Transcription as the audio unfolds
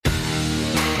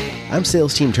I'm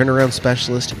sales team turnaround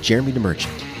specialist Jeremy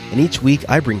DeMerchant, and each week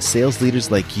I bring sales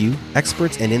leaders like you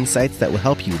experts and insights that will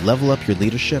help you level up your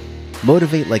leadership,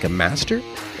 motivate like a master,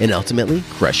 and ultimately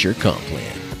crush your comp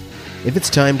plan. If it's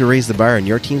time to raise the bar on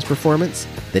your team's performance,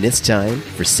 then it's time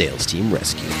for Sales Team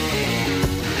Rescue.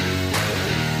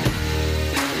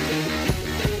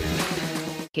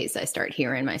 In case I start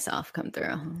hearing myself come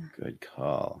through. Good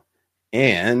call.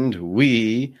 And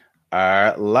we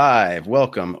are live.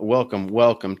 Welcome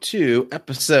to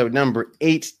episode number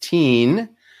 18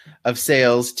 of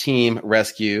Sales Team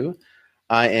Rescue.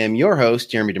 I am your host,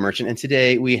 Jeremy DeMerchant, and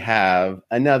today we have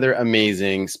another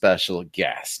amazing special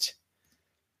guest.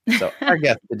 So our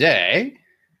guest today,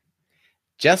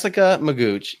 Jessica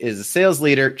Magooch, is a sales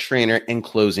leader, trainer, and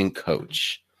closing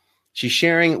coach. She's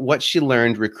sharing what she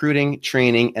learned recruiting,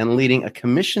 training, and leading a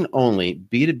commission-only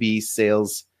B2B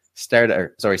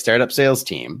startup sales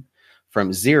team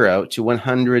from $0 to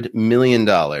 $100 million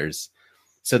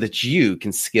so that you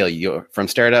can scale from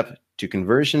startup to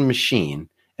conversion machine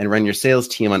and run your sales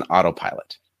team on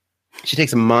autopilot. She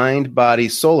takes a mind, body,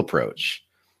 soul approach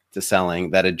to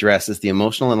selling that addresses the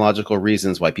emotional and logical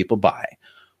reasons why people buy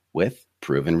with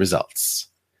proven results.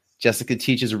 Jessica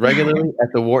teaches regularly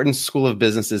at the Wharton School of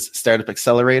Business's Startup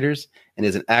Accelerators and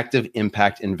is an active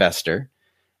impact investor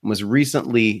and was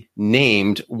recently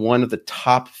named one of the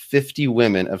top 50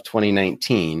 women of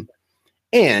 2019.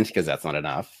 And, because that's not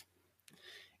enough,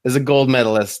 was a gold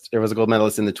medalist in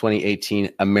the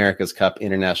 2018 America's Cup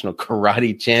International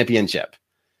Karate Championship.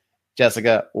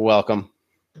 Jessica, welcome.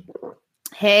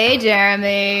 Hey,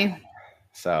 Jeremy.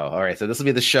 So, all right. So this will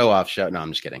be the show-off show. No,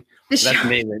 I'm just kidding. That's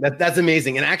amazing. That's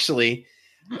amazing. And actually,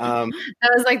 that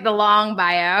was like the long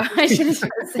bio. I should have said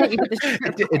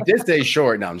it did say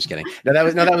short. No, I'm just kidding.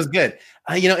 That was good.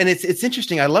 And it's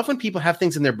interesting. I love when people have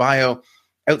things in their bio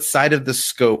outside of the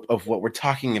scope of what we're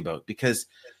talking about, because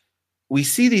we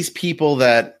see these people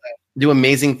that do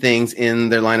amazing things in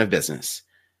their line of business,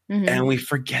 and we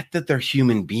forget that they're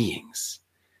human beings.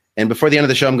 And before the end of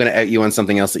the show, I'm going to out you on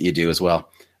something else that you do as well,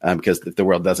 because if the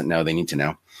world doesn't know, they need to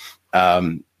know.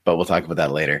 But we'll talk about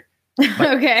that later.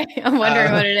 But, okay. I'm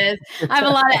wondering what it is. I have a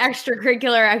lot of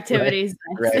extracurricular activities.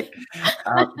 Right.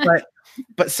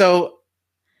 But so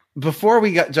before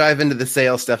we dive into the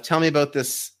sales stuff, tell me about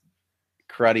this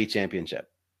karate championship.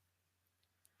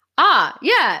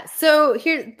 Yeah. So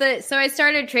I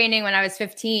started training when I was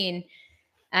 15,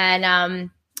 and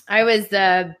I was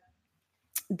the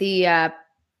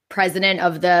president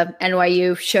of the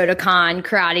NYU Shotokan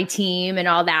karate team and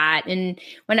all that. And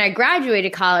when I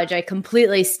graduated college, I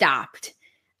completely stopped.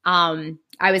 I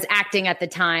was acting at the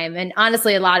time, and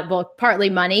honestly, partly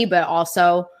money, but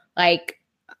also like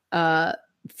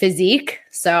physique.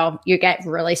 So you get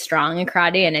really strong in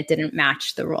karate, and it didn't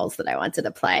match the roles that I wanted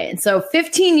to play. And so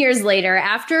 15 years later,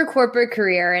 after a corporate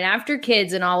career and after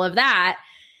kids and all of that,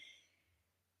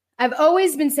 I've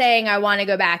always been saying I want to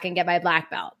go back and get my black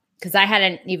belt, because I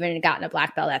hadn't even gotten a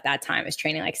black belt at that time. I was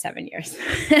training like 7 years.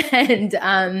 And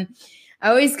I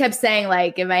always kept saying,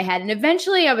 like, in my head, and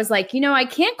eventually I was like, I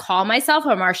can't call myself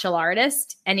a martial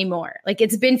artist anymore. Like,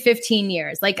 it's been 15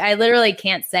 years. Like, I literally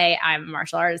can't say I'm a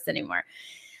martial artist anymore.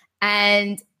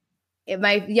 And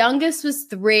my youngest was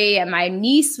 3, and my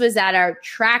niece was at our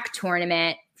track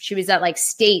tournament. She was at like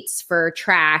states for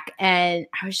track. And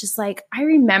I was just like, I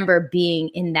remember being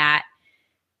in that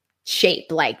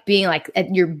shape, like being like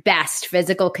at your best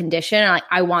physical condition. And like,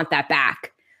 I want that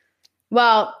back.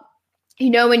 Well,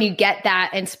 when you get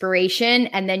that inspiration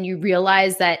and then you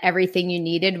realize that everything you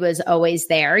needed was always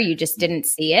there, you just didn't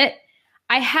see it.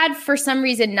 I had, for some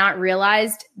reason, not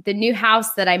realized the new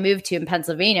house that I moved to in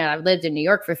Pennsylvania. I've lived in New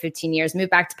York for 15 years,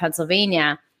 moved back to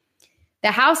Pennsylvania.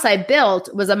 The house I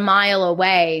built was a mile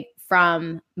away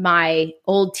from my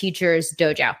old teacher's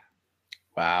dojo.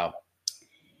 Wow.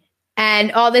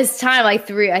 And all this time, I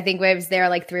think I was there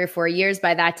like 3 or 4 years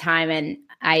by that time. And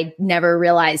I never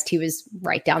realized he was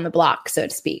right down the block, so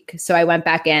to speak. So I went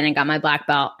back in and got my black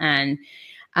belt and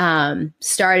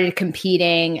started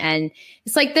competing. And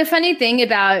it's like the funny thing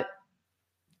about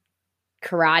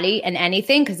karate and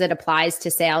anything, because it applies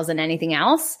to sales and anything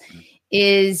else,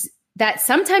 is that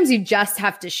sometimes you just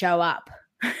have to show up.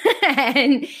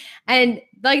 and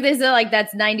like they said, like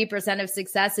that's 90% of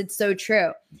success. It's so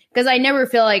true. Because I never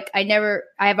feel like I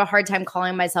have a hard time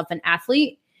calling myself an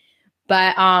athlete,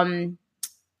 but I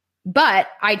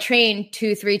train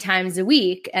 2-3 times a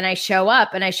week, and I show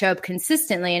up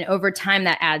consistently. And over time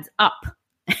that adds up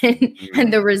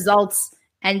and the results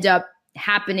end up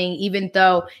happening, even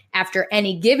though after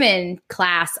any given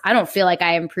class, I don't feel like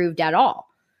I improved at all.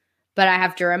 But I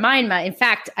have to in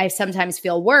fact, I sometimes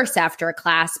feel worse after a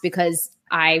class because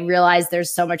I realized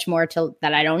there's so much more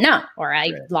that I don't know, or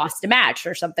I lost a match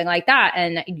or something like that.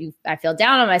 And I feel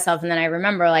down on myself. And then I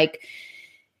remember like,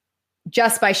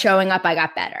 just by showing up, I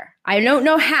got better. I don't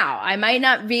know how. I might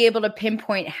not be able to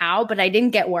pinpoint how, but I didn't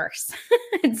get worse.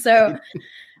 And so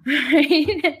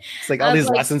it's like all these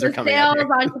lessons are coming out. Sales,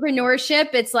 entrepreneurship,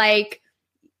 it's like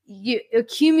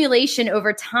accumulation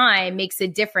over time makes a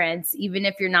difference. Even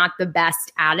if you're not the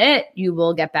best at it, you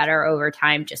will get better over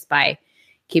time just by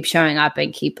keep showing up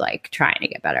and keep like trying to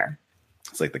get better.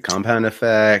 It's like the compound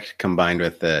effect combined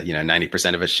with the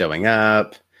 90% of us showing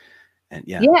up, and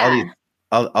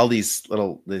all these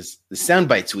little the sound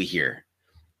bites we hear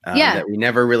that we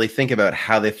never really think about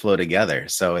how they flow together.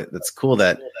 So it's cool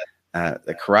that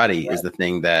the karate is the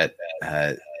thing that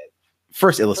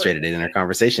first illustrated it in our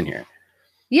conversation here.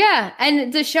 Yeah.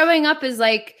 And the showing up is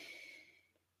like,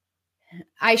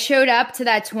 I showed up to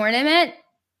that tournament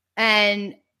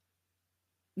and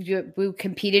we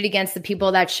competed against the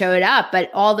people that showed up, but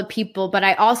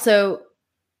I also,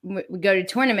 we go to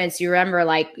tournaments, you remember,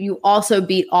 like you also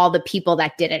beat all the people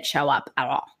that didn't show up at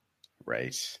all.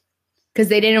 Right. Because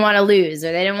they didn't want to lose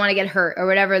or they didn't want to get hurt or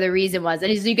whatever the reason was.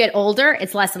 And as you get older,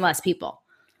 it's less and less people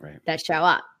that show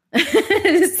up. So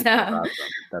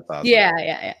That's awesome.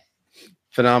 Yeah.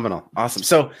 Phenomenal. Awesome.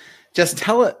 So just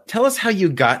tell us how you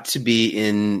got to be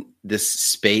in this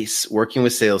space working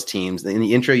with sales teams. In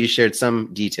the intro, you shared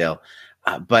some detail,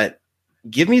 but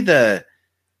give me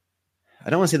I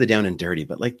don't want to say the down and dirty,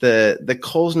 but like the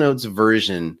Coles Notes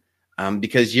version,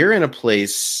 because you're in a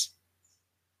place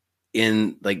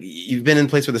you've been in a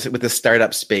place with the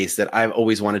startup space that I've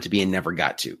always wanted to be and never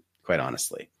got to, quite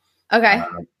honestly. Okay.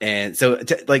 And so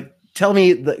tell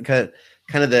me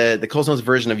kind of the Coles Notes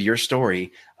version of your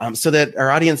story, so that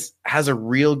our audience has a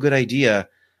real good idea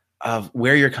of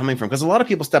where you're coming from. Because a lot of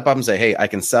people step up and say, hey, I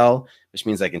can sell, which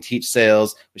means I can teach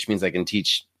sales, which means I can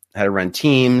teach how to run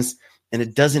teams. And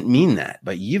it doesn't mean that,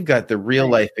 but you've got the real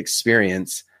life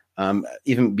experience,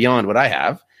 even beyond what I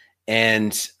have.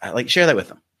 And share that with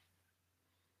them.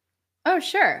 Oh,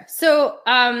 sure. So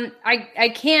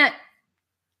I can't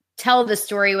tell the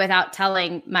story without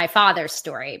telling my father's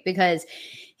story, because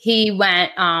he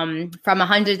went from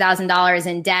 $100,000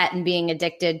 in debt and being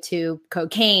addicted to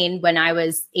cocaine when I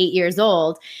was 8 years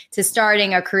old to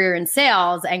starting a career in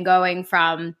sales and going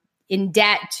from in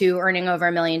debt to earning over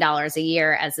 $1 million a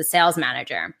year as a sales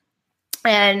manager.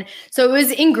 And so it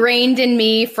was ingrained in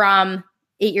me from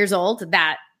 8 years old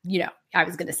that, I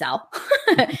was going to sell.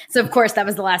 So of course that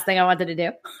was the last thing I wanted to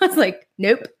do. I was like,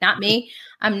 nope, not me.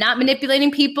 I'm not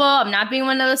manipulating people. I'm not being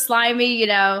one of those slimy,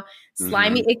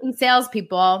 icky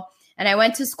salespeople. And I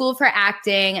went to school for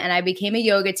acting and I became a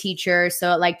yoga teacher.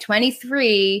 So at like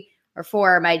 23 or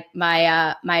 4,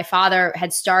 my father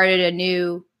had started a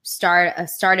new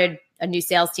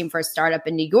sales team for a startup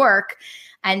in New York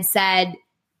and said,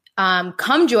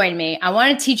 come join me. I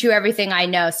want to teach you everything I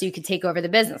know so you can take over the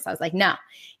business. I was like, no.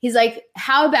 He's like,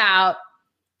 how about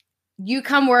you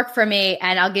come work for me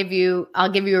and I'll give you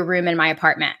a room in my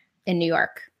apartment in New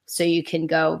York so you can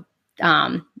go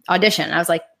audition. I was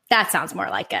like, that sounds more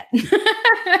like it.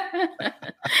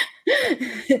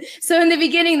 So in the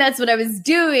beginning, that's what I was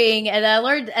doing. And I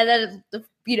learned, and then,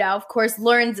 of course,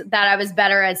 learned that I was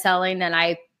better at selling than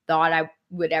I thought I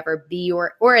would ever be,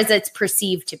 or as it's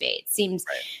perceived to be. It seems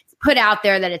put out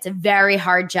there that it's a very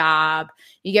hard job.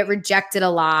 You get rejected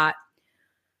a lot.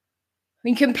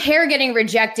 When you compare getting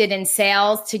rejected in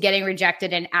sales to getting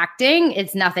rejected in acting,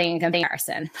 it's nothing in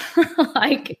comparison.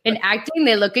 Like in acting,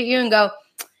 they look at you and go,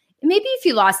 maybe if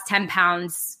you lost 10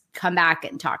 pounds, come back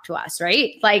and talk to us,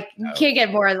 right? Like you can't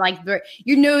get more like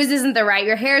your nose isn't the right,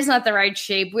 your hair is not the right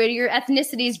shape, where your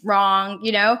ethnicity is wrong. We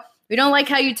don't like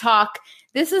how you talk.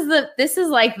 This is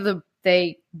like the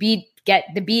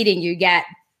beating you get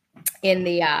in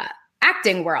the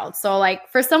acting world. So like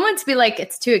for someone to be like,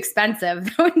 it's too expensive,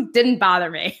 that one didn't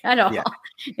bother me at all. Yeah.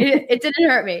 It didn't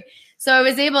hurt me. So I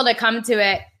was able to come to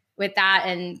it with that.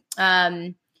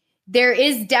 And there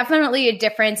is definitely a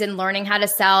difference in learning how to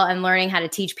sell and learning how to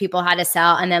teach people how to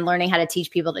sell, and then learning how to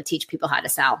teach people how to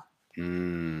sell.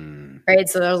 Right.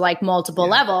 So there's like multiple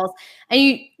levels, and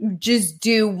you just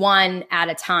do one at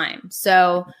a time.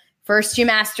 So first you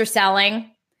master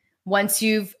selling. Once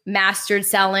you've mastered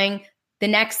selling, the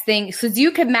next thing, because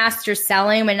you could master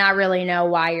selling but not really know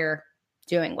why you're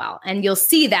doing well. And you'll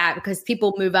see that because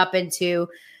people move up into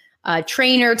a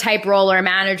trainer type role or a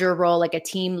manager role, like a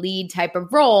team lead type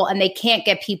of role, and they can't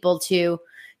get people to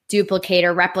duplicate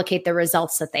or replicate the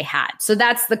results that they had. So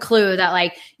that's the clue that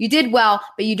like you did well,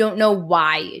 but you don't know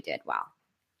why you did well.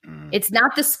 It's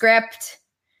not the script.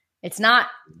 It's not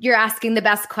you're asking the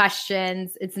best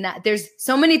questions. It's not, there's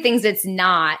so many things it's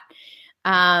not.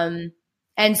 And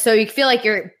so you feel like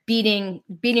you're beating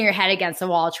your head against the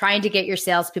wall, trying to get your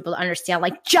salespeople to understand,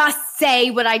 like, just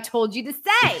say what I told you to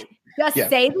say. Just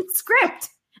say the script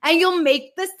and you'll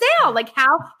make the sale. Like,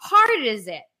 how hard is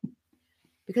it?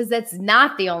 Because that's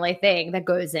not the only thing that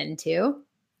goes into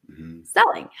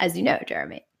selling, as you know,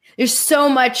 Jeremy. There's so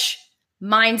much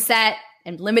mindset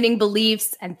and limiting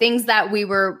beliefs and things that we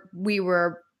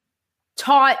were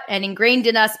taught and ingrained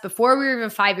in us before we were even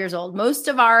 5 years old. Most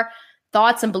of our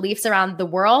thoughts and beliefs around the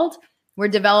world were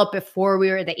developed before we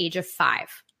were the age of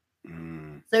 5.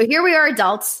 So here we are,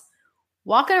 adults,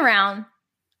 walking around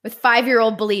with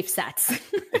 5-year-old belief sets.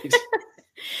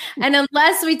 And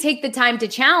unless we take the time to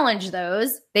challenge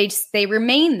those, they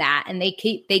remain that, and they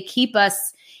keep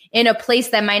us in a place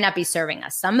that might not be serving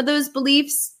us. Some of those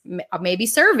beliefs may be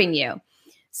serving you.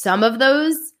 Some of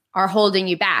those are holding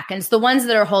you back. And it's the ones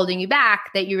that are holding you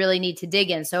back that you really need to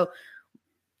dig in. So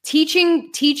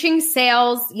teaching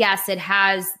sales, yes, it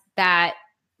has that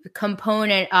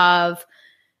component of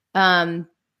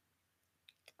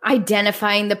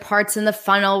identifying the parts in the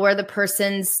funnel where the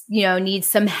person's, needs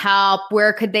some help.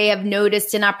 Where could they have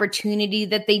noticed an opportunity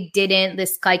that they didn't?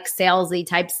 This like salesy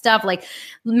type stuff, like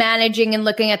managing and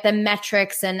looking at the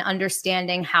metrics and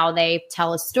understanding how they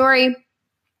tell a story.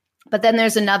 But then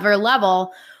there's another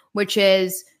level, which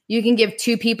is you can give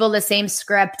 2 people the same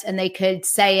script and they could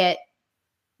say it.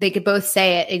 They could both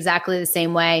say it exactly the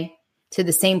same way to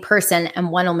the same person, and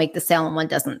one will make the sale and one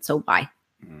doesn't. So why?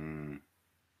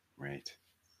 Right.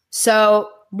 So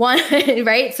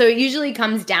right. So it usually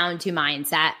comes down to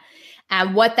mindset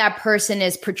and what that person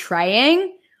is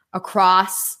portraying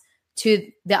across to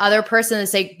the other person.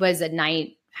 It's like,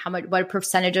 what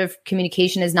percentage of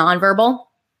communication is nonverbal?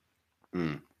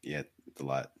 Yeah, it's a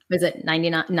lot. Was it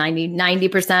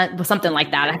 90%, something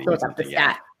like that? I have to look up the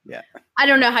stat. Yeah. I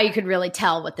don't know how you could really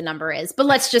tell what the number is, but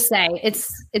let's just say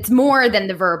it's more than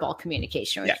the verbal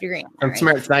communication. Which you're Some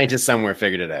smart scientist somewhere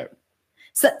figured it out.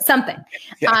 So, something.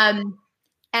 Yeah.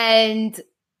 And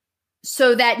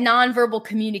so that nonverbal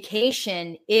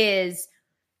communication is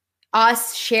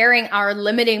us sharing our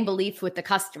limiting belief with the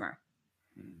customer.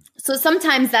 So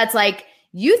sometimes that's like,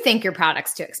 you think your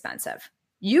product's too expensive.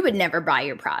 You would never buy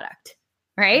your product,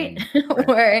 right?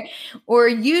 or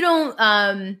you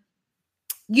don't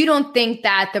think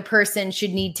that the person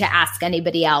should need to ask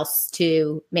anybody else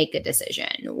to make a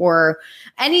decision, or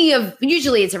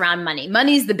usually it's around money.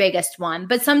 Money's the biggest one,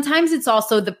 but sometimes it's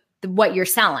also the what you're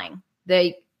selling,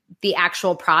 the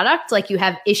actual product. Like you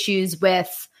have issues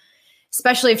with,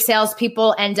 especially if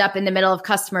salespeople end up in the middle of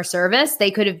customer service, they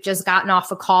could have just gotten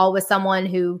off a call with someone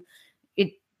who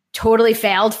it totally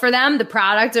failed for them, the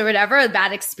product or whatever, a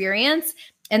bad experience.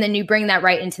 And then you bring that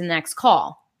right into the next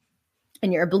call.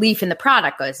 And your belief in the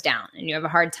product goes down and you have a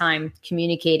hard time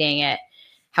communicating it,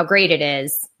 how great it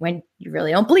is, when you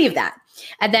really don't believe that.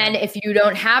 And then if you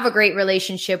don't have a great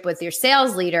relationship with your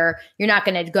sales leader, you're not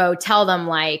going to go tell them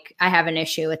like, I have an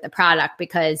issue with the product,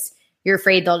 because you're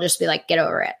afraid they'll just be like, get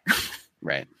over it.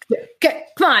 Right.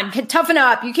 Come on, toughen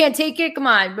up. You can't take it. Come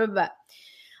on. Blah, blah.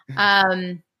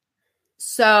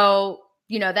 So,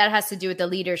 that has to do with the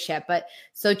leadership, but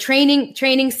so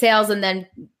training sales, and then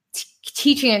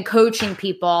teaching and coaching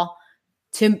people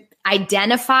to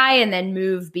identify and then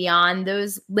move beyond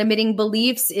those limiting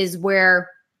beliefs is where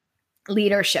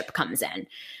leadership comes in,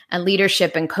 and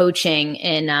leadership and coaching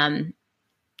in,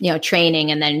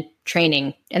 training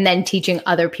and then teaching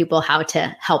other people how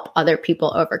to help other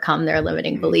people overcome their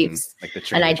limiting beliefs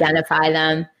and identify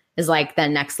them is like the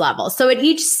next level. So at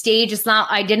each stage,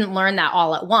 I didn't learn that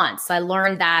all at once. I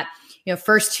learned that,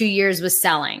 first 2 years was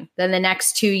selling. Then the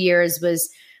next 2 years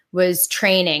was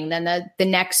training. Then the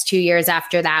next 2 years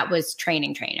after that was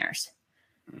training trainers.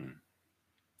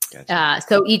 Gotcha.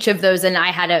 So each of those,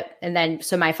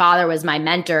 so my father was my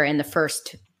mentor in the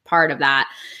first part of that.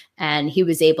 And he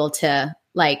was able to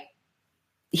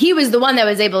he was the one that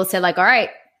was able to say like, all right,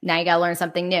 now you got to learn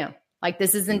something new. Like,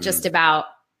 this isn't just about,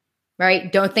 right.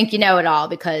 Don't think you know it all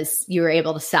because you were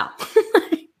able to sell.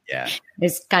 Yeah.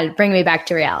 It's kind of bringing me back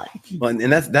to reality. Well,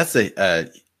 and that's a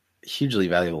hugely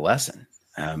valuable lesson.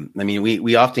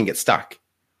 We often get stuck.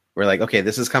 We're like, okay,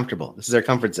 this is comfortable. This is our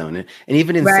comfort zone. And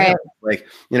even in sales,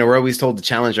 we're always told to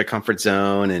challenge our comfort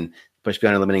zone and push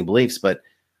beyond our limiting beliefs. But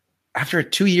after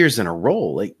 2 years in a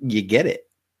role, you get it.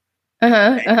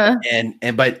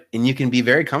 And you can be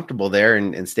very comfortable there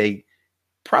and stay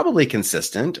probably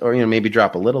consistent, or, maybe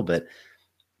drop a little bit.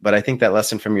 But I think that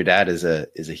lesson from your dad is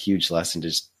a huge lesson to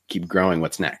just keep growing.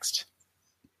 What's next?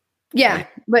 Yeah. Right?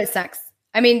 What's next?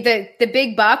 I mean, the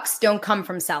big bucks don't come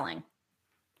from selling.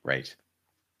 Right.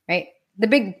 Right. The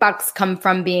big bucks come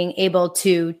from being able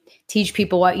to teach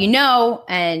people what you know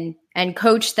and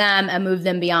coach them and move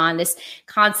them beyond. This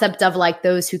concept of like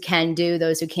those who can do,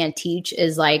 those who can't teach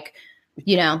is like,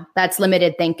 that's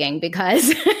limited thinking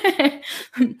because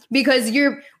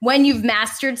when you've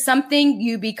mastered something,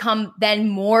 you become then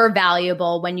more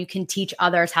valuable when you can teach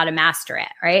others how to master it.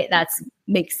 Right.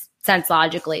 Makes sense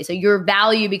logically. So your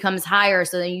value becomes higher.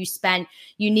 So then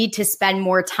you need to spend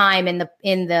more time in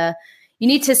the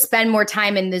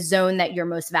zone that you're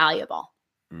most valuable.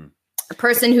 A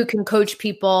person who can coach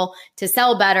people to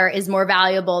sell better is more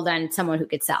valuable than someone who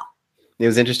could sell. It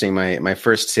was interesting. My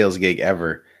first sales gig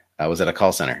ever was at a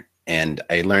call center. And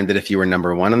I learned that if you were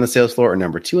number 1 on the sales floor or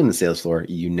number 2 on the sales floor,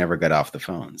 you never got off the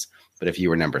phones. But if you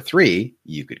were number 3,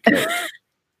 you could coach.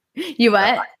 You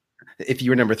what? If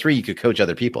you were number 3, you could coach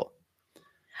other people.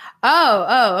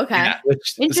 Oh, okay. Yeah,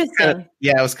 interesting.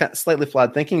 It was kind of slightly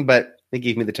flawed thinking, but they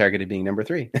gave me the target of being number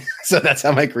 3. So that's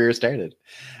how my career started.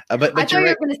 But I thought you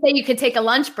were going to say you could take a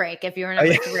lunch break if you were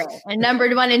number 3. And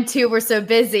number 1 and 2 were so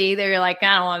busy. They were like,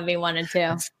 I don't want to be 1 and 2.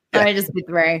 Yeah. I just be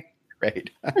 3. Right.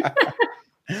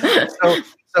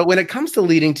 So when it comes to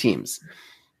leading teams,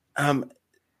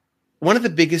 one of the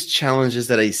biggest challenges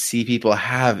that I see people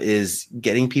have is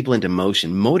getting people into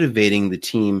motion, motivating the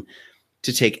team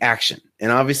to take action.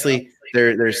 And obviously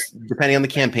there's, depending on the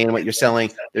campaign and what you're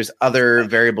selling, there's other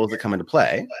variables that come into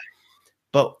play.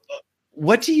 But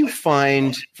what do you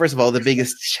find, first of all, the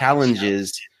biggest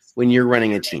challenges when you're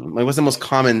running a team? Like, what's the most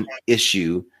common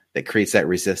issue that creates that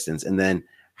resistance? And then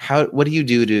what do you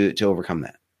do to overcome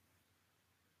that?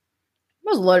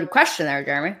 That was a loaded question there,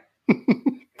 Jeremy.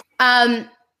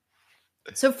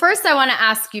 So first I want to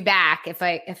ask you back, if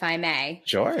I may.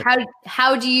 Sure.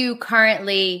 How do you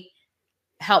currently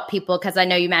help people? Because I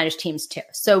know you manage teams too.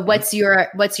 So what's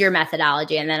your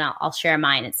methodology? And then I'll share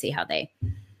mine and see how they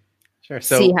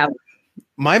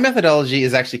my methodology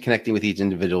is actually connecting with each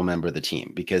individual member of the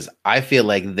team, because I feel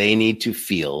like they need to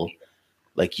feel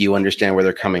like you understand where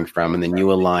they're coming from, and then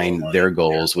you align their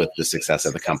goals with the success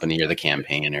of the company or the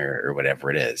campaign or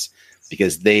whatever it is.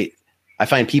 Because I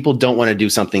find people don't want to do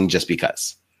something just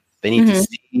because. They need to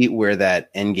see where that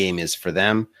end game is for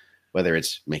them, whether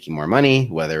it's making more money,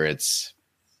 whether it's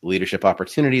leadership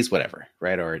opportunities, whatever,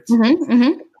 right? Or it's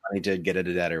money to get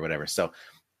into debt or whatever. So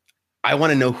I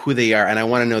want to know who they are, and I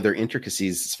want to know their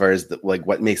intricacies as far as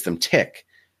what makes them tick,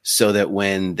 so that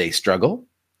when they struggle,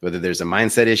 whether there's a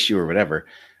mindset issue or whatever,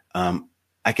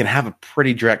 I can have a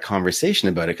pretty direct conversation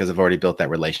about it because I've already built that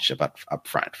relationship up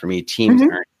front. For me, teams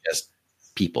aren't just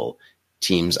people.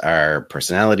 Teams are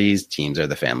personalities. Teams are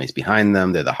the families behind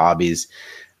them. They're the hobbies.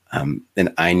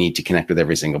 And I need to connect with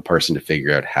every single person to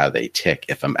figure out how they tick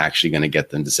if I'm actually going to get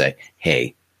them to say,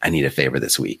 hey, I need a favor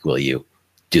this week. Will you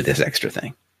do this extra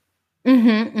thing?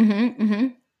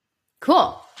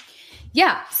 Cool.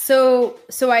 Yeah. So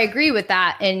I agree with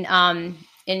that in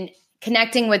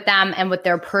connecting with them and what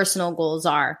their personal goals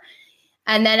are.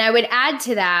 And then I would add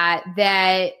to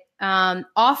that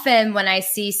often when I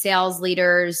see sales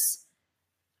leaders,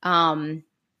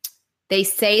 they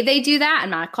say they do that. I'm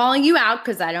not calling you out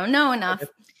because I don't know enough,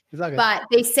 but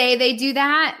they say they do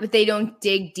that, but they don't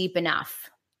dig deep enough.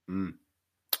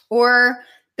 Or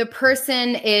the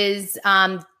person is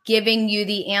giving you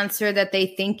the answer that they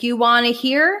think you want to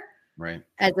hear, right,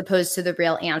 as opposed to the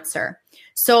real answer.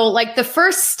 So like the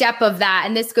first step of that,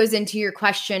 and this goes into your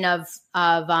question of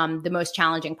the most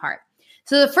challenging part.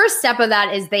 So the first step of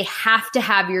that is they have to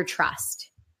have your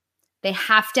trust. They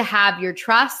have to have your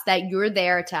trust that you're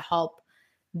there to help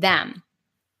them.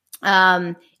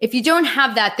 If you don't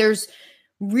have that, there's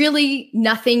really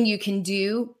nothing you can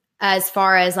do as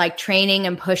far as like training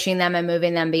and pushing them and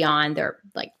moving them beyond their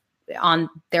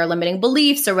limiting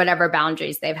beliefs or whatever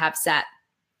boundaries they have set.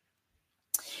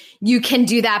 You can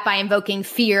do that by invoking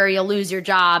fear, you'll lose your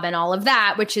job and all of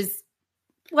that, which is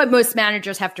what most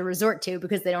managers have to resort to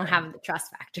because they don't have the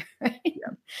trust factor, right? Yeah.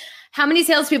 How many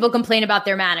salespeople complain about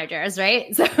their managers,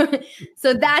 right?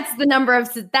 So that's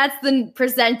the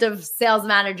percent of sales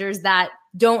managers that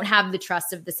don't have the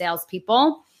trust of the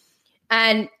salespeople.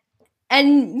 And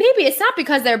maybe it's not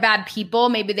because they're bad people.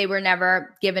 Maybe they were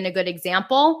never given a good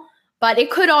example, but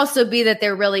it could also be that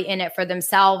they're really in it for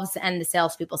themselves and the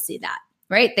salespeople see that,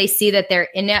 right? They see that they're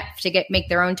in it to make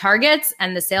their own targets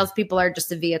and the salespeople are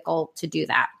just a vehicle to do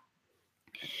that.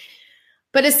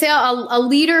 But a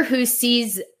leader who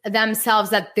sees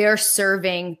themselves that they're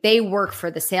serving, they work for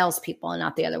the salespeople and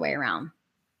not the other way around.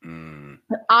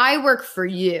 I work for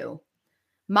you.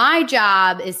 My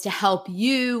job is to help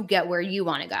you get where you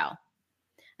want to go.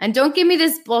 And don't give me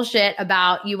this bullshit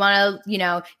about you want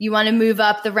to move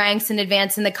up the ranks and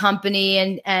advance in the company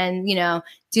and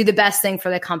do the best thing for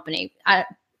the company.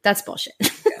 That's bullshit.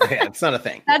 Yeah, it's not a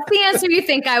thing. That's the answer you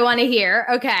think I want to hear.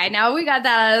 Okay, now we got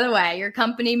that out of the way. Your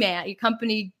company man, your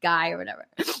company guy or whatever.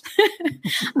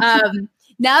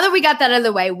 Now that we got that out of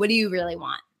the way, what do you really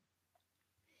want?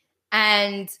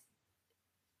 And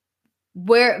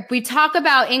where we talk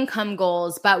about income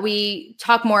goals, but we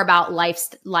talk more about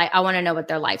I want to know what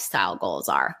their lifestyle goals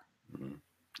are. Mm-hmm.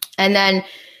 And then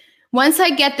once I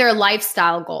get their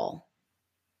lifestyle goal,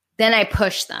 then I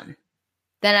push them.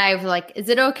 Then I'm like, is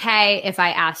it okay if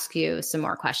I ask you some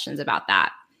more questions about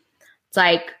that? It's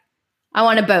like, I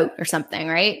want a boat or something,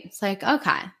 right? It's like,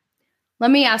 okay, let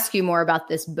me ask you more about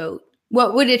this boat.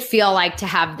 What would it feel like to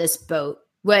have this boat?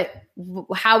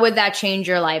 How would that change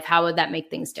your life? How would that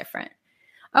make things different?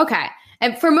 Okay.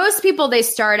 And for most people, they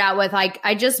start out with like,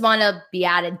 I just want to be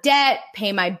out of debt,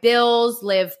 pay my bills,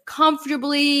 live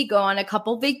comfortably, go on a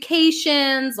couple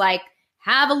vacations, like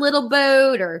have a little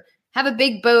boat or have a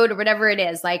big boat or whatever it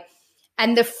is. Like,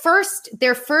 and their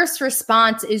first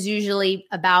response is usually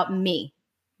about me,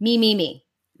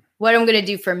 what I'm going to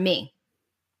do for me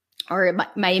or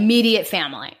my immediate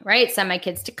family, right? Send my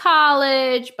kids to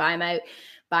college, buy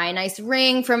a nice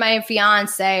ring for my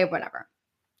fiance, whatever.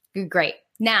 Great.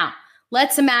 Now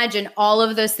let's imagine all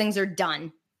of those things are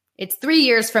done. It's 3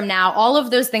 years from now. All of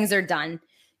those things are done.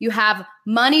 You have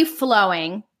money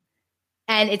flowing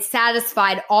and it's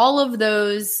satisfied all of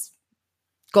those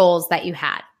goals that you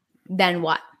had. Then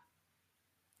what?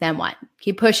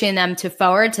 Keep pushing them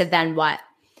forward to then what?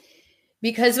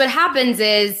 Because what happens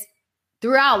is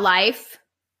throughout life,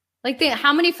 like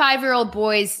how many 5-year-old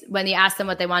boys, when you ask them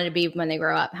what they wanted to be when they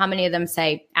grow up, how many of them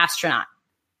say astronaut,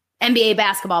 NBA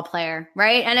basketball player,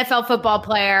 right? NFL football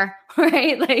player,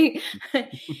 right? Like,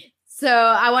 so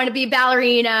I want to be a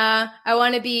ballerina. I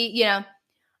want to be,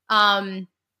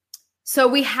 so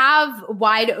we have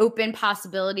wide open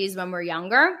possibilities when we're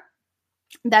younger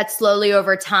that slowly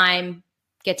over time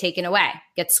get taken away,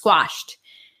 get squashed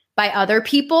by other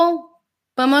people,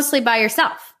 but mostly by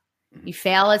yourself. You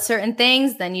fail at certain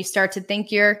things, then you start to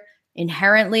think you're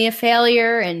inherently a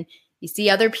failure and you see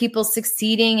other people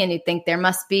succeeding and you think they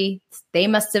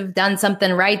must have done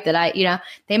something right that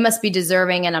they must be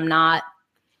deserving and I'm not.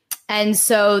 And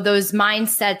so those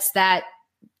mindsets that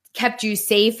kept you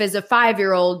safe as a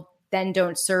 5-year-old then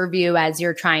don't serve you as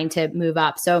you're trying to move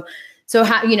up. So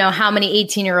how many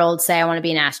 18-year-olds say I want to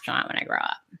be an astronaut when I grow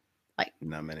up? Like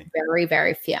not many. Very,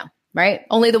 very few, right?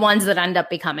 Only the ones that end up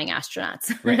becoming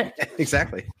astronauts. Right.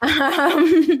 Exactly.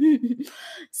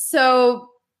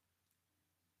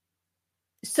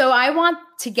 So I want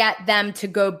to get them to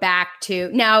go back to,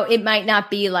 now it might not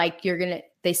be like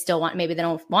they still want, maybe they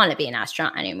don't want to be an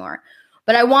astronaut anymore,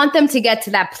 but I want them to get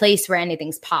to that place where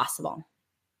anything's possible.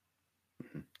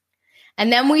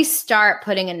 And then we start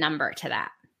putting a number to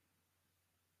that.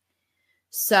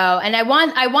 So, and I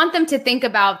want them to think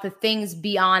about the things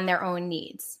beyond their own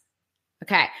needs.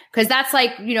 Okay. Because that's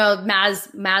like,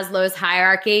 Maslow's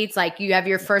hierarchy. It's like you have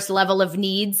your first level of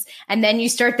needs and then you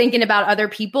start thinking about other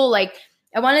people. Like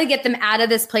I want to get them out of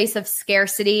this place of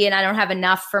scarcity and I don't have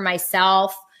enough for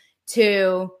myself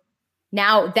to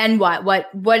now, then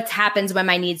what happens when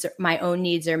my own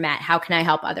needs are met? How can I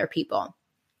help other people?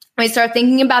 When I start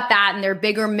thinking about that and their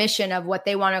bigger mission of what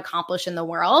they want to accomplish in the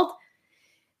world,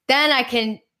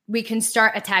 then we can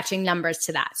start attaching numbers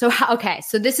to that. So,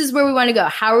 so this is where we want to go.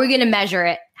 How are we going to measure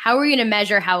it? How are we going to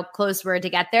measure how close we're to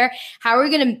get there? How are we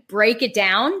going to break it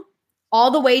down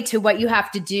all the way to what you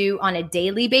have to do on a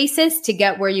daily basis to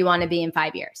get where you want to be in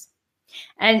 5 years?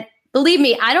 And believe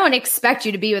me, I don't expect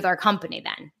you to be with our company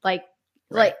then. Like,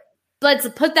 let's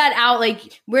put that out.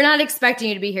 Like, we're not expecting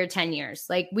you to be here 10 years.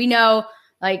 Like, we know,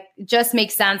 like, it just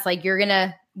makes sense. Like,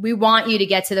 we want you to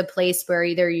get to the place where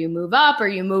either you move up or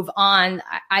you move on.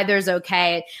 Either's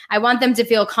okay. I want them to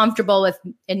feel comfortable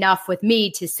enough with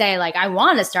me to say, like, I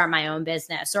want to start my own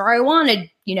business or I want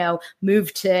to,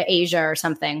 move to Asia or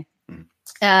something.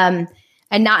 And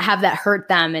not have that hurt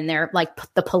them in their, like,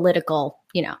 the political,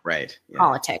 right. Yeah.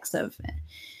 Politics of it.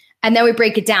 And then we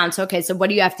break it down. So, okay, so what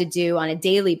do you have to do on a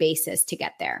daily basis to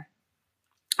get there?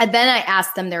 And then I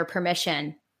ask them their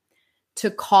permission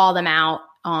to call them out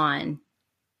on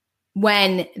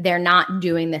when they're not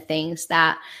doing the things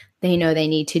that they know they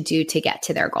need to do to get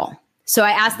to their goal. So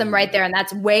I ask them right there, and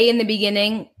that's way in the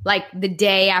beginning, like the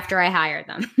day after I hire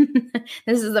them.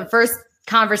 This is the first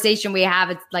conversation we have.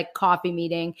 It's like coffee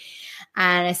meeting.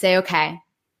 And I say, okay,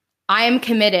 I am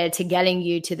committed to getting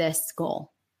you to this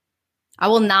goal. I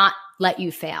will not let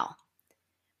you fail.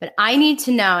 But I need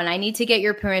to know, and I need to get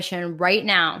your permission right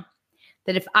now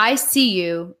that if I see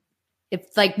you,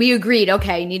 if like we agreed,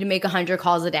 okay, you need to make 100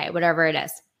 calls a day, whatever it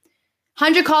is.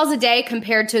 100 calls a day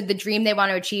compared to the dream they want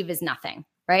to achieve is nothing,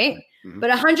 right? Mm-hmm. But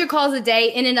 100 calls a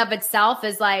day in and of itself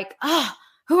is like, oh,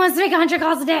 who wants to make 100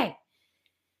 calls a day?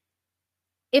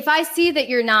 If I see that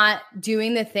you're not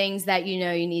doing the things that you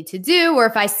know you need to do, or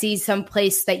if I see some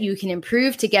place that you can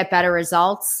improve to get better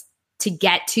results, to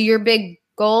get to your big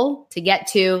goal, to get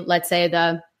to, let's say,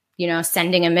 the,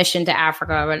 sending a mission to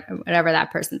Africa, or whatever that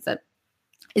person said,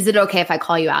 is it okay if I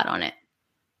call you out on it?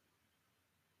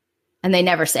 And they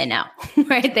never say no,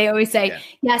 right? They always say,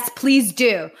 yes, please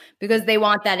do, because they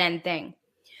want that end thing.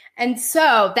 And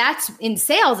so that's in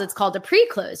sales, it's called a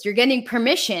pre-close. You're getting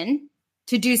permission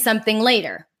to do something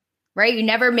later, right? You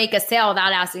never make a sale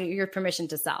without asking your permission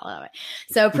to sell.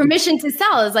 So permission to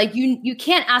sell is like, you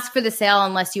can't ask for the sale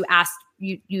unless you ask,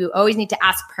 you always need to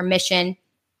ask permission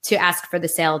to ask for the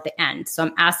sale at the end. So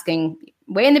I'm asking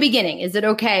way in the beginning, is it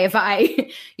okay if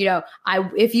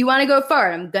if you want to go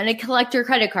forward, I'm going to collect your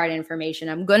credit card information.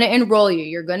 I'm going to enroll you.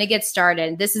 You're going to get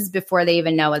started. This is before they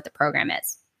even know what the program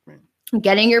is. Right. I'm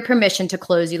getting your permission to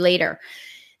close you later.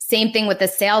 Same thing with the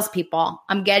salespeople.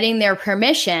 I'm getting their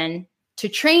permission to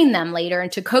train them later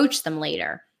and to coach them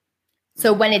later.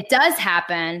 So when it does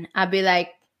happen, I'll be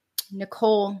like,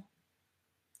 Nicole, do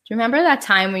you remember that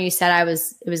time when you said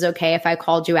it was okay if I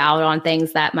called you out on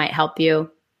things that might help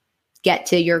you get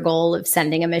to your goal of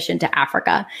sending a mission to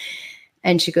Africa?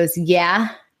 And she goes, yeah.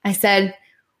 I said,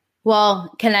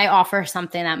 well, can I offer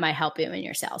something that might help you in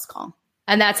your sales call?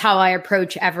 And that's how I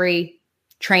approach every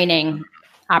training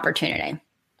opportunity.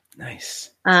 Nice.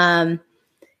 And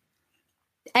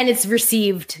it's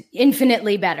received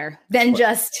infinitely better than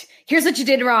just, here's what you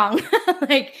did wrong.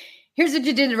 Like, here's what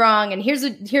you did wrong. And here's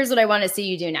what I want to see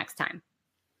you do next time.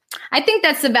 I think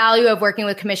that's the value of working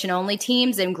with commission only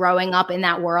teams and growing up in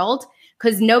that world,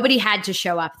 because nobody had to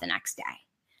show up the next day.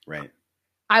 Right.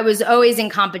 I was always in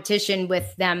competition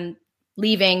with them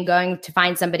leaving, going to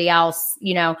find somebody else.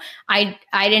 I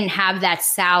didn't have that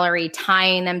salary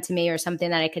tying them to me or something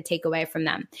that I could take away from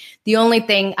them. The only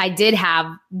thing I did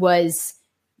have was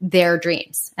their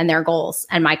dreams and their goals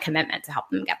and my commitment to help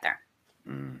them get there.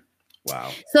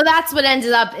 Wow. So that's what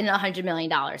ended up in $100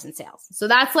 million in sales. So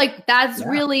that's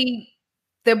really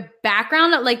the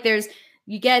background. Like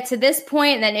you get to this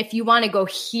point, and then if you want to go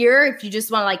here, if you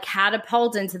just want to like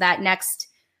catapult into that next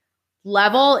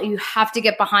level, you have to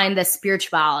get behind the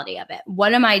spirituality of it.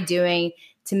 What am I doing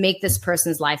to make this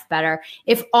person's life better?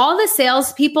 If all the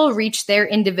salespeople reach their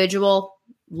individual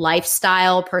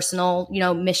lifestyle, personal,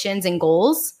 missions and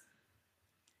goals,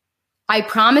 I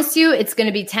promise you it's going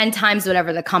to be 10 times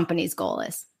whatever the company's goal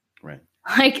is. Right.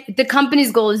 Like the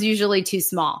company's goal is usually too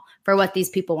small for what these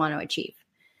people want to achieve.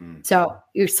 So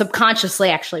you're subconsciously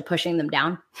actually pushing them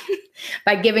down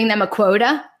by giving them a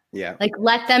quota. Yeah. Like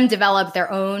let them develop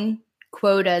their own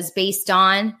quotas based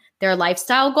on their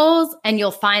lifestyle goals. And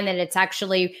you'll find that it's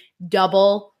actually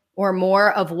double or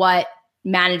more of what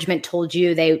management told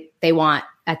you they want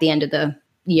at the end of the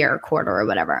year, quarter, or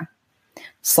whatever.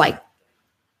 It's like,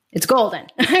 it's golden.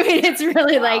 I mean, it's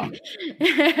really like, and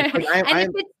if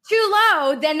it's too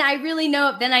low, then I really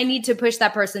know, then I need to push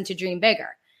that person to dream bigger.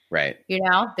 Right.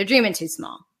 They're dreaming too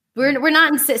small. We're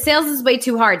not in sales is way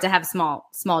too hard to have small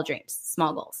dreams,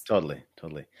 small goals. Totally.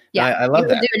 Yeah. I love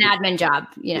that. Do an admin job,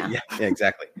 Yeah,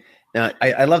 exactly. Now,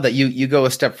 I love that you go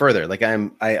a step further. Like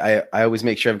I always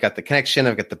make sure I've got the connection,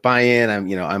 I've got the buy-in,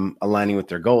 I'm aligning with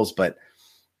their goals, but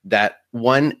that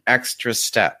one extra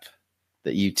step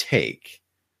that you take,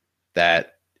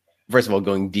 that first of all,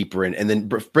 going deeper in, and then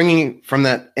bringing from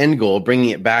that end goal, bringing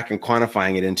it back and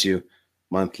quantifying it into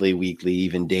monthly, weekly,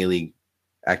 even daily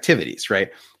activities,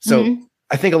 right? So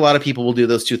I think a lot of people will do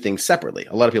those two things separately.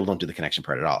 A lot of people don't do the connection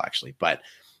part at all, actually, but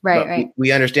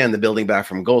we understand the building back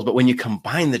from goals. But when you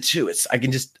combine the two,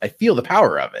 I feel the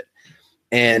power of it.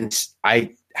 And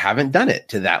I haven't done it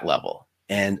to that level.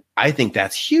 And I think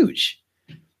that's huge.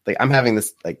 Like I'm having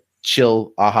this like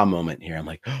chill aha moment here. I'm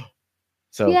like, oh,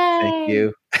 so yay. Thank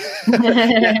you.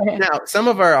 Now, some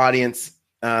of our audience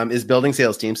is building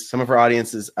sales teams. Some of our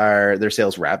audiences are their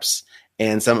sales reps,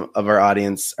 and some of our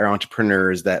audience are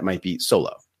entrepreneurs that might be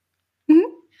solo. Mm-hmm.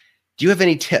 Do you have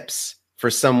any tips for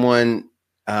someone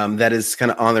that is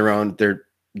kind of on their own? They're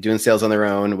doing sales on their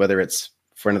own, whether it's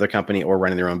for another company or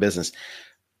running their own business,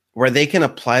 where they can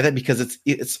apply that? Because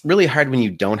it's really hard when you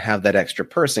don't have that extra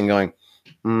person going,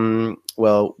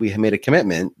 well, we made a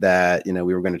commitment that,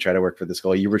 we were going to try to work for this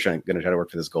goal. You were going to try to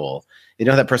work for this goal. You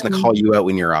don't have that person to call you out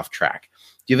when you're off track.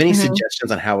 Do you have any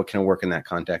suggestions on how it can work in that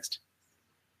context?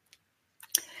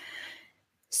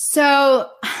 So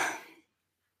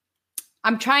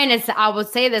I'm trying to, I will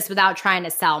say this without trying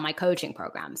to sell my coaching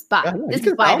programs, but this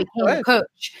is why I became a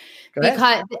coach,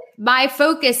 because my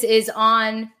focus is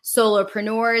on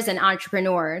solopreneurs and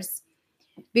entrepreneurs,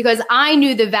 because I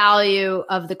knew the value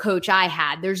of the coach I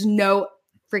had. There's no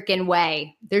freaking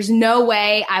way. There's no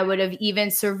way I would have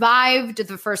even survived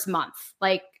the first month.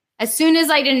 Like, as soon as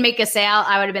I didn't make a sale,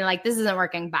 I would have been like, this isn't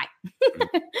working. Bye.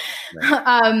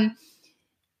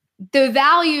 The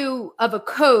value of a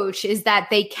coach is that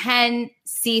they can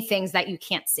see things that you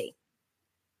can't see.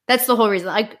 That's the whole reason.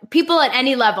 Like, people at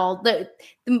any level, the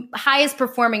highest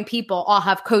performing people all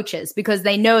have coaches, because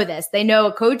they know this. They know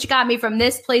a coach got me from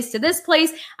this place to this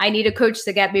place. I need a coach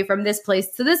to get me from this place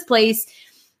to this place.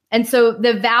 And so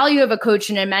the value of a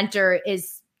coach and a mentor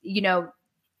is,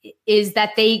 is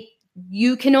that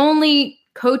you can only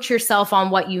coach yourself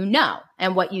on what you know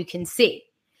and what you can see.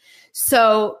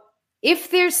 So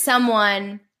if there's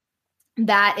someone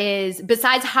that is,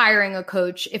 besides hiring a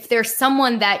coach, if there's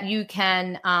someone that you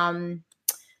can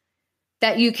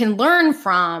learn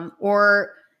from,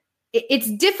 or it's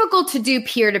difficult to do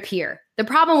peer-to-peer. The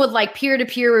problem with like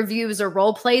peer-to-peer reviews or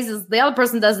role plays is the other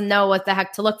person doesn't know what the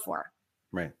heck to look for.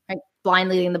 Right. Blind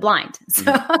leading the blind.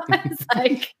 So it's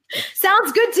like,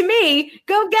 sounds good to me.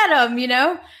 Go get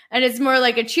them, And it's more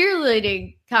like a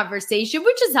cheerleading conversation,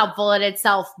 which is helpful in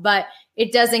itself, but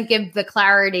it doesn't give the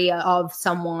clarity of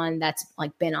someone that's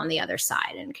like been on the other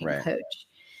side and can coach.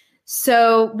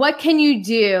 So what can you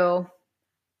do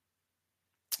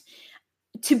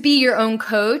to be your own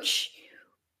coach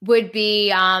would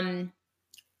be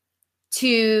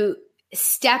to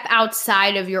step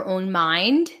outside of your own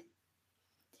mind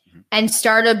and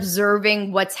start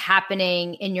observing what's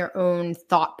happening in your own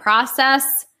thought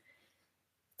process.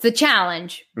 It's a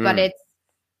challenge, but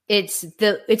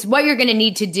it's what you're going to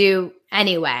need to do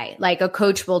anyway. Like, a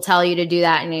coach will tell you to do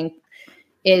that, and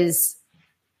is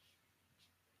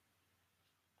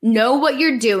know what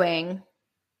you're doing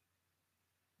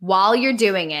while you're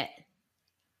doing it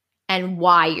and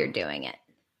why you're doing it.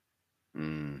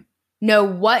 Know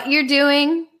what you're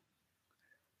doing,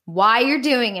 why you're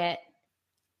doing it,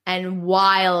 and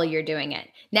while you're doing it.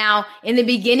 Now, in the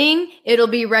beginning, it'll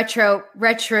be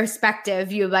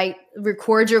retrospective. You might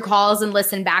record your calls and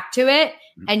listen back to it,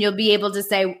 and you'll be able to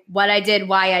say what I did,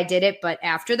 why I did it, but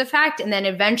after the fact. And then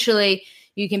eventually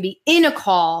you can be in a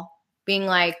call being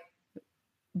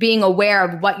aware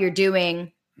of what you're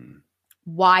doing,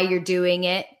 why you're doing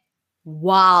it,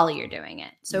 while you're doing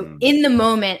it. So in the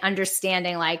moment,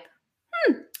 understanding like,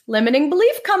 limiting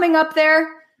belief coming up there.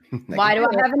 Why do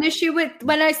I have an issue with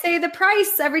when I say the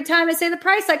price? Every time I say the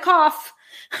price, I cough.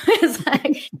 It's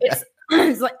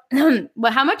like,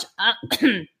 well, how much?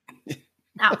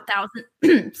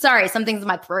 1,000. Sorry, something's in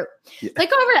my throat.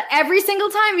 Like, over every single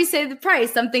time you say the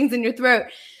price, something's in your throat.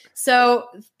 So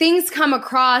things come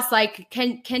across like,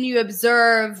 can you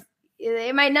observe?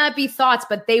 It might not be thoughts,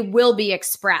 but they will be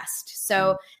expressed.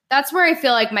 So that's where I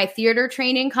feel like my theater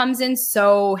training comes in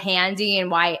so handy,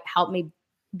 and why it helped me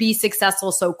be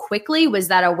successful so quickly was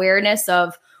that awareness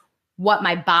of what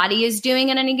my body is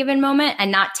doing at any given moment, and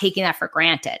not taking that for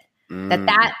granted,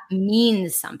 that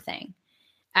means something.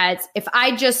 As if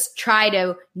I just try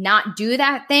to not do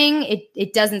that thing,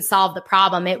 it doesn't solve the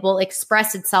problem. It will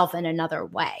express itself in another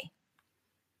way.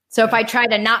 So if I try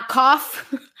to not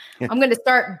cough, I'm going to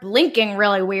start blinking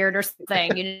really weird or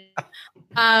something.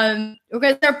 We're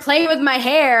going to start playing with my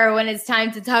hair when it's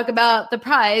time to talk about the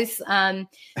price.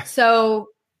 So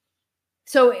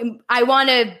I want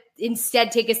to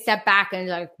instead take a step back and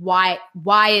like, why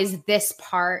is this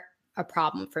part a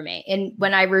problem for me? And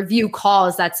when I review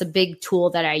calls, that's a big tool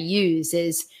that I use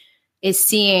is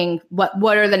seeing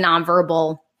what are the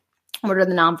nonverbal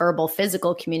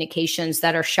physical communications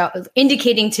that are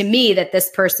indicating to me that this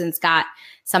person's got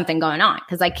something going on,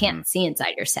 because I can't see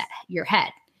inside your head.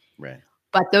 Right.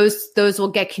 But those will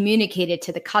get communicated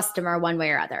to the customer one way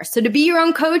or other. So to be your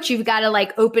own coach, you've got to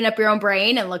like open up your own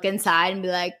brain and look inside and be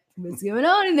like, what's going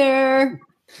on in there?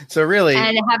 So really,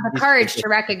 and have the courage to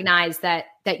recognize that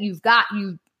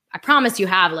I promise you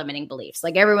have limiting beliefs.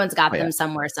 Like, everyone's got them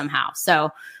somewhere, somehow.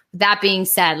 So that being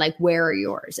said, like, where are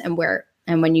yours, and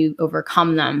when you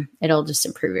overcome them, it'll just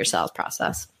improve your sales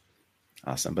process.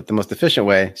 Awesome. But the most efficient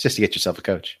way is just to get yourself a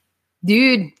coach.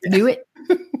 Dude, do it.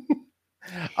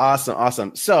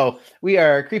 Awesome. So we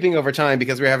are creeping over time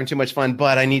because we're having too much fun,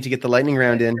 but I need to get the lightning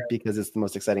round in because it's the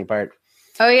most exciting part.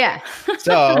 Oh yeah.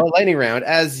 So lightning round,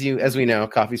 as we know,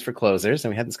 coffee's for closers,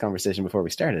 and we had this conversation before we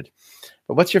started.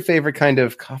 But what's your favorite kind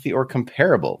of coffee or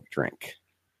comparable drink?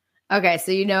 Okay,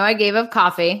 so I gave up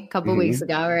coffee a couple weeks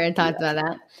ago. We already talked about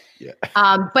that. Yeah.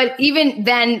 But even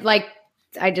then, like,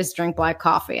 I just drink black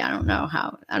coffee. I don't know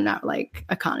how. I'm not like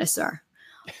a connoisseur.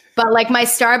 But like my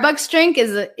Starbucks drink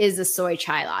is a soy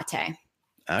chai latte.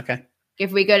 Okay.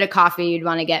 If we go to coffee, you'd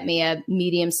want to get me a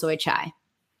medium soy chai.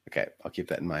 Okay. I'll keep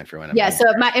that in mind for when I'm Yeah. So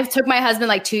it took my husband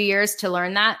like 2 years to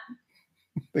learn that.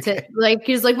 Okay.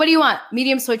 He's like, what do you want?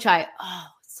 Medium soy chai. Oh,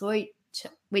 soy chai.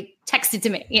 Wait, text it to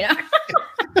me, you know?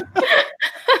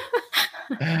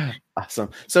 Awesome.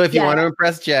 So if you want to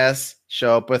impress Jess,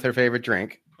 show up with her favorite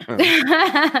drink.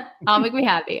 I'll make me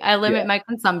happy. I limit my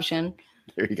consumption.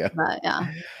 There you go. But,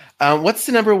 yeah. What's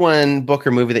the number one book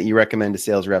or movie that you recommend to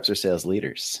sales reps or sales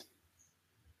leaders?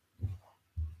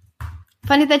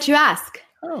 Funny that you ask.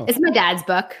 Oh. It's my dad's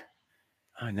book.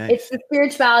 Oh, nice. It's The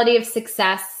Spirituality of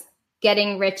Success,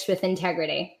 Getting Rich with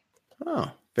Integrity.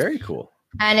 Oh, very cool.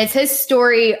 And it's his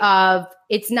story of,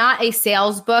 it's not a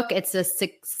sales book, it's a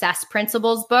success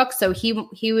principles book. So he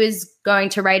was going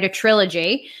to write a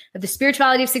trilogy of the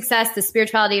spirituality of success, the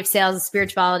spirituality of sales, the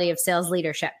spirituality of sales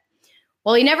leadership.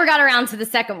 Well, he never got around to the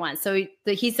second one. So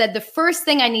he said, the first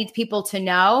thing I need people to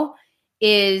know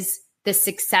is the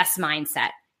success mindset,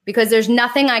 because there's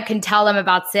nothing I can tell them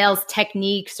about sales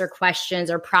techniques or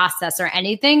questions or process or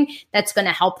anything that's going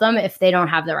to help them if they don't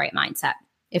have the right mindset,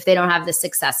 if they don't have the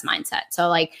success mindset. So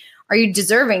like, are you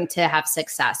deserving to have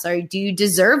success? Or do you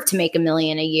deserve to make $1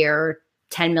 million a year or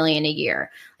 10 million a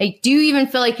year? Like, do you even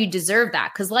feel like you deserve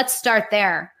that? Because let's start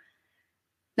there.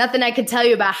 Nothing I can tell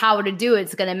you about how to do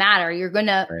it's going to matter. You're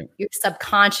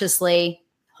subconsciously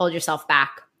hold yourself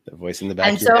back. The voice in the back.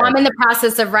 And so I'm in the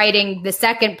process of writing the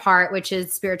second part, which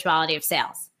is spirituality of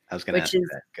sales. I was going to ask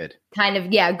that. Good. Kind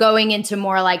of, going into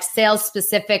more like sales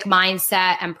specific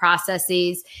mindset and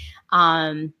processes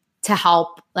to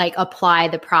help like apply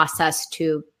the process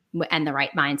to and the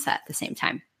right mindset at the same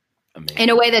time. Amazing. In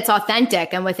a way that's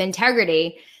authentic and with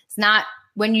integrity. It's not,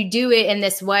 when you do it in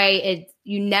this way,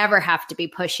 you never have to be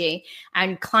pushy,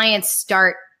 and clients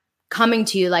start coming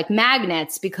to you like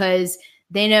magnets because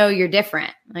they know you're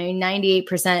different. I mean,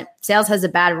 98% sales has a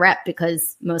bad rep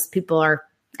because most people are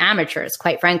amateurs,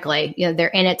 quite frankly. They're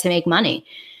in it to make money,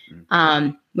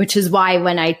 which is why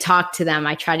when I talk to them,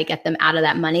 I try to get them out of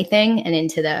that money thing and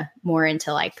into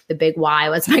like the big why.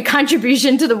 What's my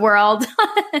contribution to the world?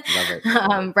 Love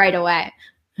it. Right away.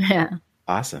 Yeah.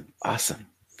 Awesome.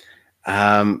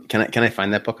 Can I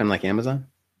find that book on like Amazon?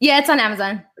 Yeah, it's on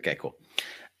Amazon. Okay, cool.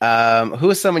 Who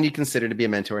is someone you consider to be a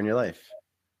mentor in your life?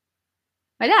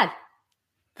 My dad.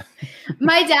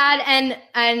 My dad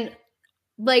and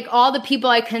like all the people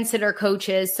I consider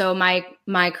coaches. So my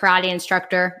karate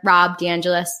instructor, Rob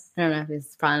DeAngelis. I don't know if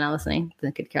he's probably not listening. I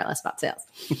could care less about sales.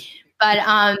 But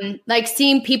like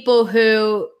seeing people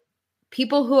who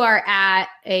are at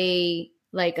a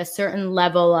certain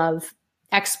level of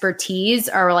expertise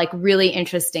are like really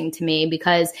interesting to me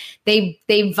because they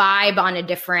vibe on a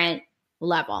different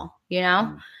level,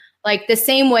 Like the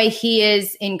same way he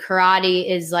is in karate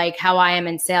is like how I am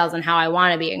in sales and how I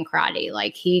want to be in karate.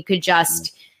 Like he could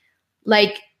just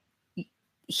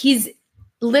he's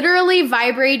literally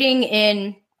vibrating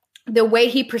in the way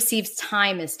he perceives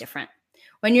time is different.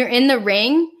 When you're in the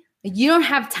ring, you don't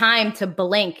have time to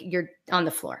blink. You're on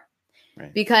the floor,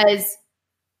 right? Because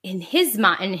in his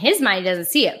mind, he doesn't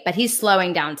see it, but he's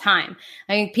slowing down time.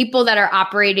 I mean, people that are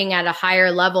operating at a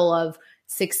higher level of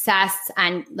success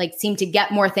and like seem to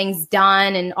get more things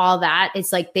done and all that,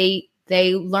 it's like they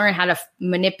learn how to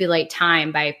manipulate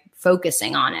time by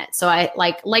focusing on it. So I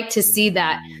like to see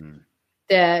that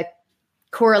the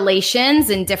correlations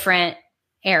in different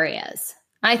areas.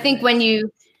 I think when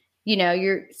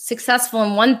you're successful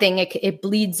in one thing, it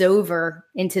bleeds over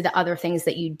into the other things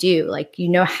that you do. Like,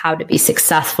 how to be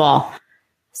successful.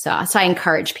 So I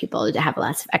encourage people to have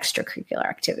lots of extracurricular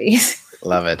activities.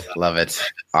 Love it.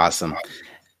 Awesome.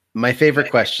 My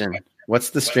favorite question. What's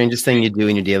the strangest thing you do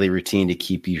in your daily routine to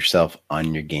keep yourself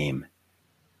on your game?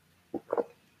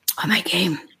 On my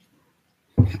game.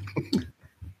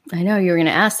 I know you were going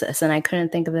to ask this and I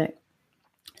couldn't think of it.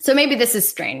 So maybe this is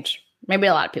strange. Maybe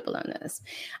a lot of people don't know this.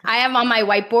 I have on my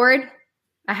whiteboard,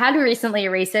 I had to recently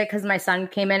erase it because my son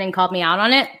came in and called me out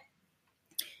on it.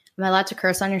 Am I allowed to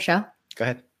curse on your show? Go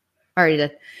ahead. I already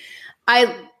did.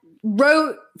 I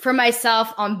wrote for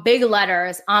myself on big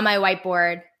letters on my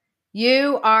whiteboard,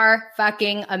 "You are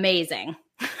fucking amazing."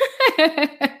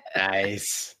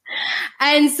 Nice.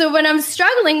 And so when I'm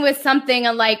struggling with something,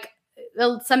 and like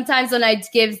sometimes when I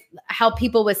help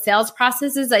people with sales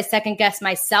processes, I second guess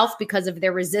myself because of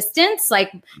their resistance.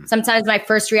 Like sometimes my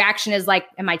first reaction is like,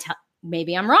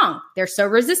 maybe I'm wrong. They're so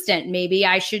resistant. Maybe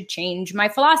I should change my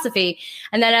philosophy.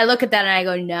 And then I look at that and I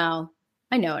go, no,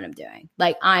 I know what I'm doing.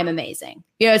 Like, I'm amazing.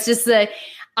 It's just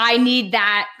I need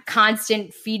that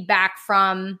constant feedback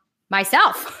from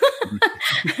myself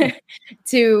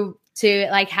to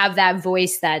like have that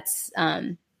voice that's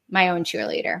my own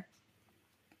cheerleader.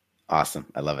 Awesome.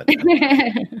 I love it.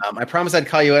 I promised I'd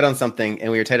call you out on something and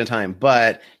we were tight on time,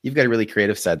 but you've got a really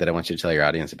creative side that I want you to tell your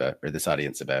audience about, or this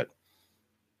audience about.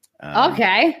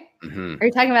 Okay. Mm-hmm. Are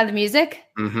you talking about the music?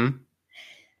 Mm-hmm.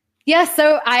 Yeah.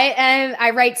 So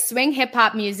I write swing hip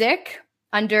hop music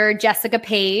under Jessica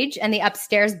Page and the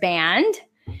Upstairs Band.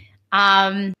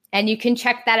 And you can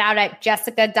check that out at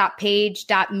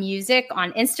jessica.page.music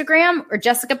on Instagram, or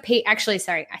Jessica Page. Actually,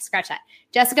 sorry, I scratched that.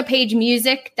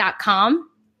 JessicaPageMusic.com.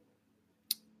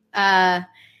 On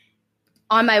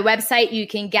my website, you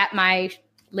can get my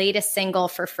latest single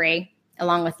for free,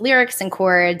 along with lyrics and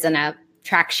chords and a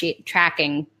track sheet,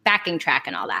 backing track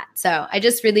and all that. So I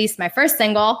just released my first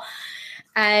single,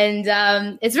 and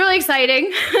it's really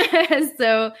exciting.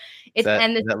 So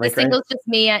the single's just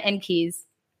me and keys.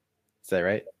 Is that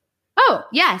right? Oh,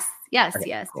 yes. Okay,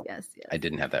 Yes. cool. Yes. I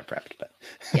didn't have that prepped, but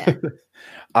yeah.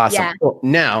 awesome. Yeah. Cool.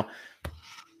 Now,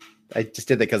 I just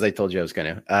did that because I told you I was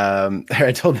going to.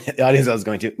 I told the audience I was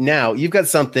going to. Now, you've got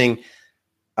something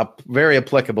very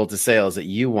applicable to sales that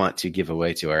you want to give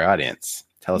away to our audience.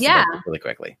 Tell us about it really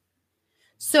quickly.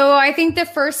 So I think the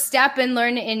first step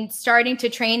in starting to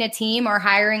train a team or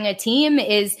hiring a team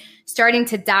is starting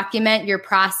to document your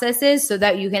processes so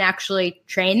that you can actually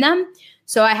train them.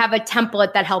 So I have a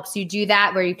template that helps you do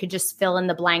that, where you could just fill in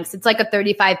the blanks. It's like a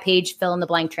 35-page fill in the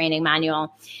blank training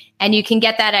manual. And you can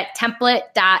get that at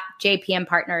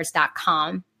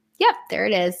template.jpmpartners.com. Yep, there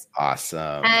it is.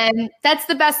 Awesome. And that's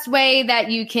the best way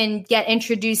that you can get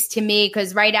introduced to me,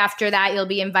 because right after that, you'll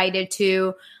be invited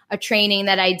to a training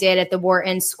that I did at the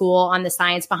Wharton School on the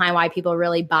science behind why people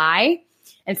really buy.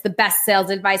 And it's the best sales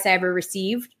advice I ever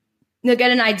received. You'll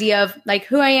get an idea of like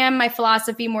who I am, my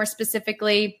philosophy more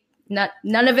specifically.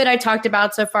 None of it I talked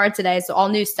about so far today. So all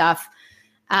new stuff.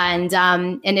 And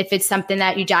if it's something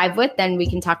that you jive with, then we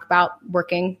can talk about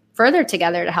working further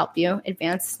together to help you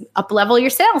advance, up level your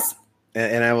sales.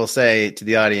 And I will say to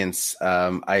the audience,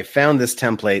 I found this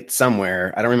template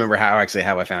somewhere. I don't remember how I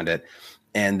found it.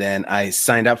 And then I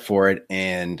signed up for it.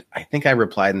 And I think I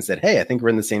replied and said, hey, I think we're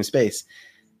in the same space.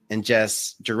 And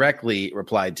Jess directly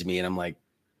replied to me. And I'm like,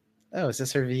 oh, is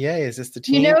this her VA? Is this the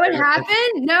team? You know what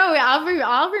happened? No,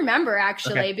 I'll remember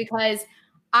actually, because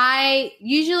I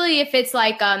usually, if it's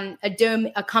like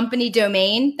a company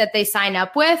domain that they sign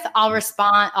up with, I'll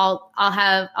respond. I'll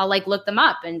like look them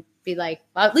up and be like,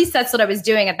 well, at least that's what I was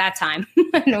doing at that time.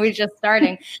 And we were just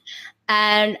starting.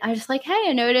 And I was like, hey,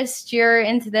 I noticed you're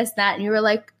into this, that. And you were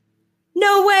like,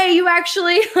 no way, you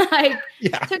actually took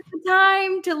the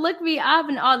time to look me up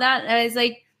and all that. And I was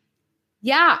like,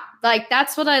 yeah, like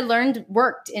that's what I learned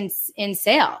worked in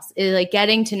sales, is like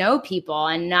getting to know people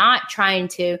and not trying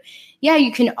to,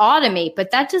 you can automate, but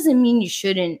that doesn't mean you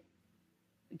shouldn't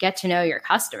get to know your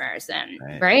customers then,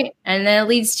 right? And then it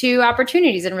leads to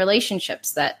opportunities and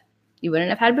relationships that you wouldn't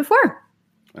have had before.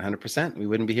 100%. We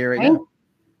wouldn't be here right now.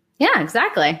 Yeah,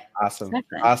 exactly. Awesome.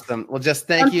 Exactly. Awesome. Well, just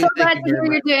thank you. I'm so glad to hear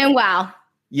you're doing well.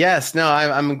 Yes. No,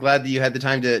 I'm glad that you had the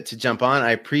time to jump on.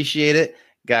 I appreciate it,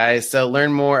 guys. So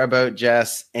learn more about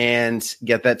Jess and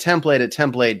get that template at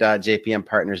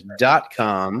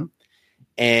template.jpmpartners.com.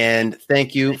 And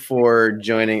thank you for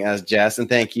joining us, Jess. And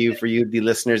thank you for you, the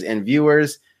listeners and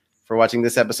viewers, for watching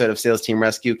this episode of Sales Team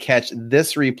Rescue. Catch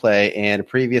this replay and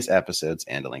previous episodes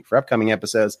and a link for upcoming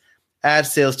episodes at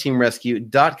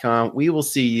salesteamrescue.com. We will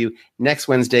see you next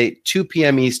Wednesday, 2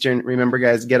 p.m. Eastern. Remember,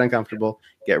 guys, get uncomfortable,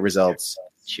 get results.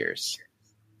 Cheers.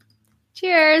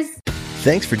 Cheers.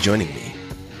 Thanks for joining me.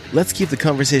 Let's keep the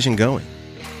conversation going.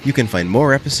 You can find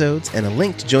more episodes and a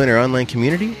link to join our online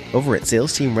community over at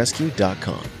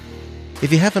salesteamrescue.com.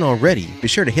 If you haven't already, be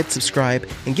sure to hit subscribe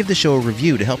and give the show a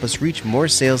review to help us reach more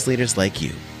sales leaders like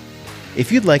you.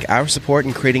 If you'd like our support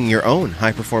in creating your own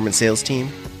high-performance sales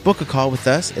team, book a call with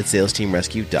us at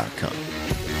salesteamrescue.com.